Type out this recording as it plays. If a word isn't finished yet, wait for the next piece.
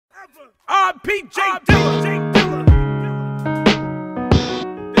RPJ Dilla.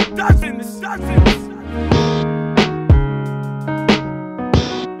 It doesn't.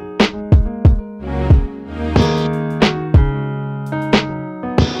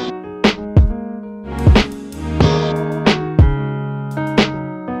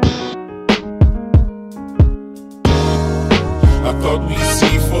 I thought we'd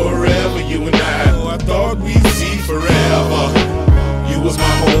see forever, you and I thought we'd see forever. You was my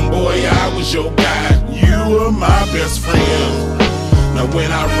homeboy, I was your guy. You were my best friend. Now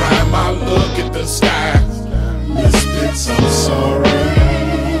when I ride my look at the sky, Misfits, I'm sorry.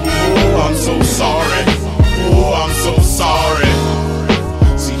 Oh, I'm so sorry. Oh, I'm so sorry.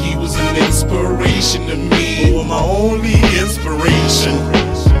 See, he was an inspiration to me. You were my only inspiration.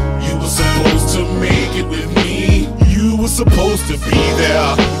 You were supposed to make it with me. You were supposed to be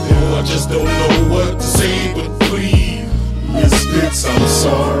there. Oh, I just don't know what to say, but please, Misfits, I'm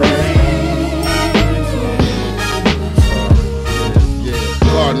sorry.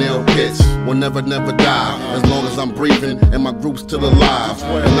 Nail hits will never die as long as I'm breathing and my group's still alive.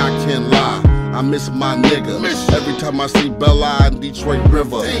 And I can't lie, I miss my nigga every time I see Bella and Detroit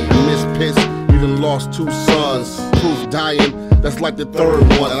River. And Miss Pitts, you done lost 2 sons. Proof dying, that's like the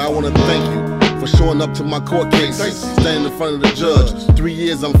 3rd one. And I wanna thank you for showing up to my court cases, standing in front of the judge. 3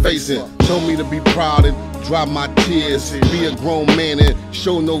 years I'm facing, told me to be proud and dry my tears, be a grown man and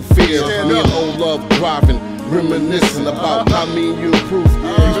show no fear. Me and old love driving, reminiscing about how me and you improved.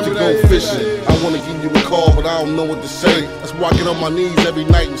 Used to go fishing. I wanna give you a call, but I don't know what to say. That's why I get on my knees every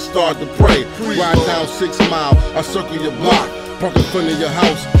night and start to pray. Ride down 6 Mile, I circle your block, park in front of your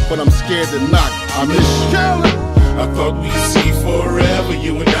house, but I'm scared to knock. I miss you. I thought we'd see forever,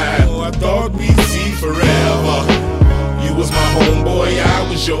 you and I thought we'd see forever. You was my homeboy, I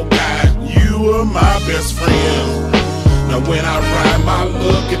was your guy. You were my best friend. Now when I ride my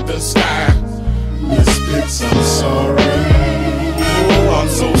look at the sky, Misfits, I'm sorry. Oh, I'm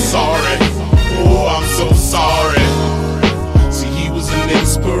so sorry. Oh, I'm so sorry. See, he was an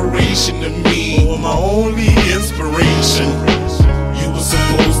inspiration to me. You were my only inspiration. You were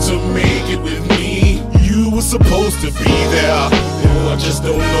supposed to make it with me. You were supposed to be there. Oh, I just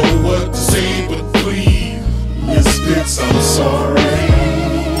don't know what to say, but please, Misfits, I'm sorry.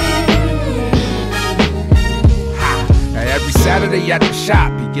 Every Saturday at the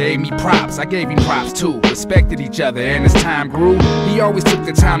shop, he gave me props, I gave him props too. Respected each other, and as time grew, he always took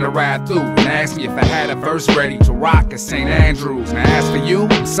the time to ride through and asked me if I had a verse ready to rock at St. Andrews. Now as for you,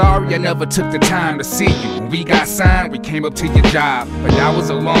 I'm sorry I never took the time to see you. When we got signed, we came up to your job, but that was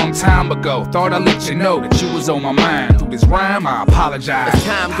a long time ago. Thought I'd let you know that you was on my mind. Through this rhyme, I apologize. As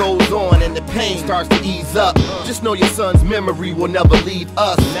time goes on and the pain starts to ease up, just know your son's memory will never leave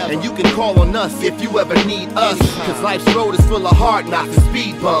us. And you can call on us if you ever need us, cause life's road is full of hard knocks and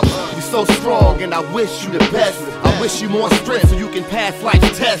speed bumps. You're so strong and I wish you the best. I wish you more strength so you can pass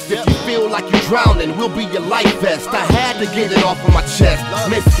life's test. If you feel like you're drowning, we'll be your life vest. I had to get it off of my chest.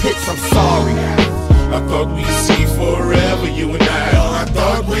 Misfits, I'm sorry. I thought we'd see forever, you and I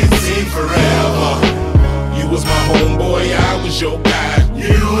thought we'd see forever. You was my homeboy, I was your guy.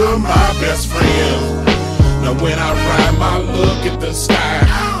 You were my best friend. Now when I ride my look at the sky,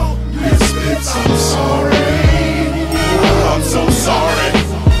 Misfits, I'm sorry. Oh, I'm so sorry.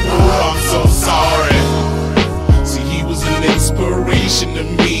 Oh, I'm so sorry. See, he was an inspiration to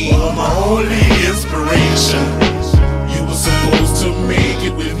me. You were my only inspiration. You were supposed to make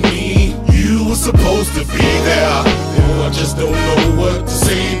it with me. You were supposed to be there. Oh, I just don't know what to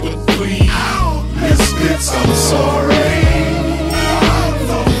say, but please, Misfits, I'm sorry. I'm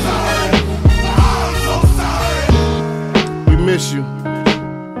so sorry. I'm so sorry. We miss you,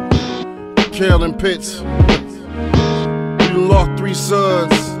 Carolyn Pitts. You lost 3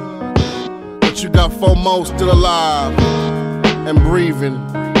 sons, but you got 4 more still alive and breathing,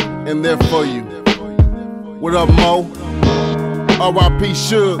 and there for you. What up, Mo? R.I.P.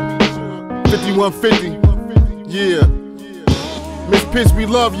 Suge, 5150. Yeah. Miss Pitts, we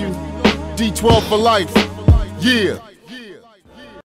love you. D12 for life. Yeah.